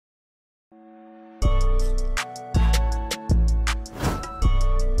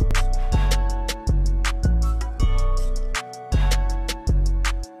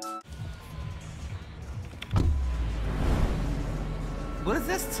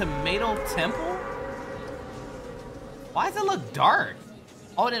Tomato Temple? Why does it look dark?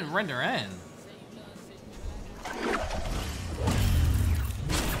 Oh, it didn't render in.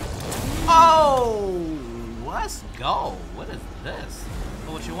 Oh, let's go. What is this?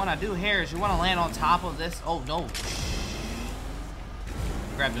 So what you want to do here is you want to land on top of this. Oh, no.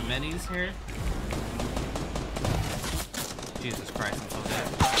 Grab the minis here. Jesus Christ, I'm so dead.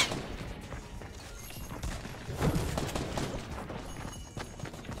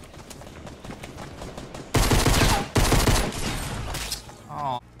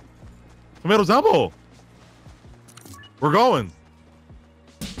 Oh. Tomato Temple. We're going.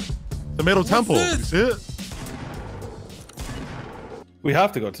 Tomato Temple. You see it? We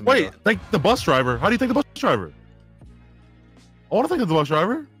have to go to. Wait, thank the bus driver. How do you thank the bus driver? I want to thank the bus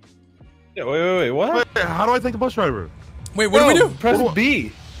driver. Yeah, wait, what? Wait, how do I thank the bus driver? Wait, what do we do? Press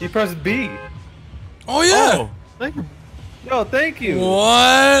B. You press B. Oh yeah. Oh, thank you. Yo, thank you.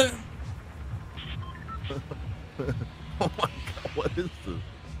 What? Oh my god, what is this?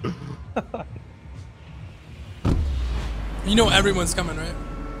 You know everyone's coming, right?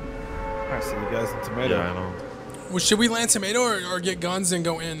 I see you guys in Tomato. Yeah, I know. Well, should we land Tomato or get guns and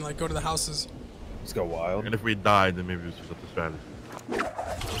go in, like go to the houses? Let's go wild. And if we died, then maybe we switch up the strategy.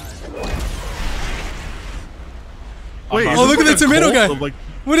 Wait, Oh, look at the tomato guy. Like,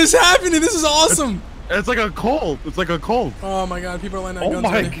 What is happening? This is awesome. it's like a cult. It's like a cult. Oh my god, people are landing on Oh guns my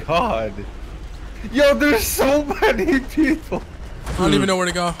already. god. Yo, there's so many people. I don't even know where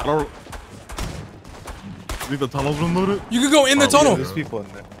to go. I don't. You think the tunnel's been looted? You could go in the Oh, tunnel. yeah. There's people in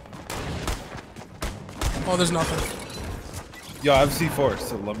there. Oh, there's nothing. Yo, I have C4,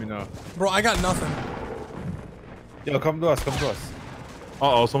 so let me know. Bro, I got nothing. Yo, come to us, come to us.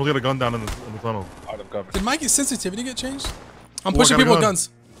 Uh oh, someone's got a gun down in the tunnel. Out of cover. Did Mike's sensitivity get changed? I'm Oh, I pushing got a people with gun. guns.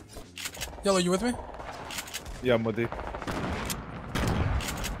 Yellow, you with me? Yeah, I'm with you.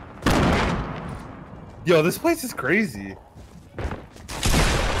 Yo, this place is crazy.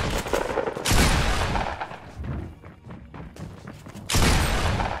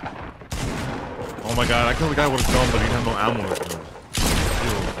 Oh my god, I killed the guy with a gun, but he had no ammo with him.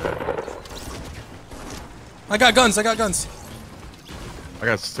 I got guns. I got guns. I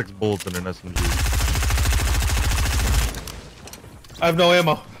got 6 bullets in an SMG. I have no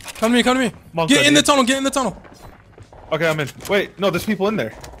ammo. Come to me. Come to me. Monk Get in the ready. tunnel. Get in the tunnel. Okay, I'm in. Wait, no, there's people in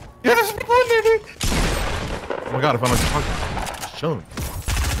there. Yeah, there's people in there, dude. Oh my god, I found a shotgun. Just chilling.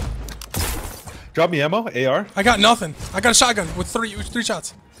 Drop me ammo, AR. I got nothing. I got a shotgun with three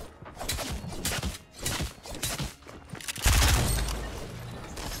shots.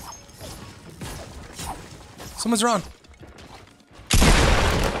 Someone's around.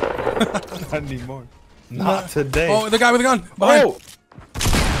 Not anymore. Not today. Oh, the guy with the gun. Behind. Oh!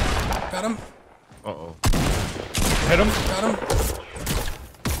 Got him. Uh-oh. Hit him. Got him.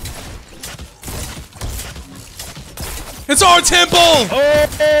 It's our temple! Oh,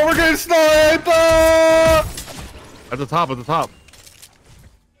 we're getting sniped! At the top, at the top.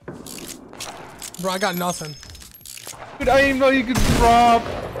 Bro, I got nothing. Dude, I didn't even know you could drop.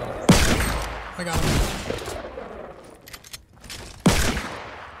 I got him.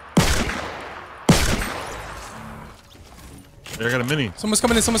 Yeah, I got a mini. Someone's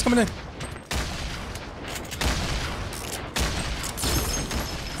coming in. Someone's coming in.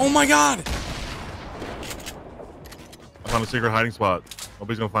 Oh my god! I found a secret hiding spot.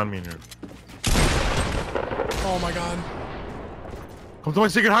 Nobody's gonna find me in here. Oh my god. Come to my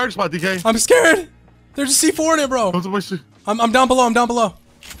secret hiding spot, DK. I'm scared! There's a C4 in it, bro. Come to my secret. I'm down below. I'm down below.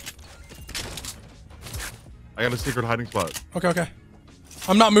 I got a secret hiding spot. Okay, okay.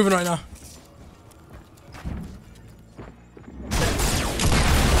 I'm not moving right now.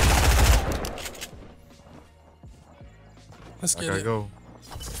 Let's I get gotta it. go.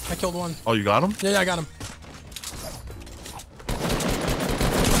 I killed one. Oh, you got him? Yeah, I got him.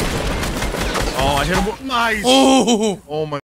 Oh, I hit him. Nice. Oh! Oh my.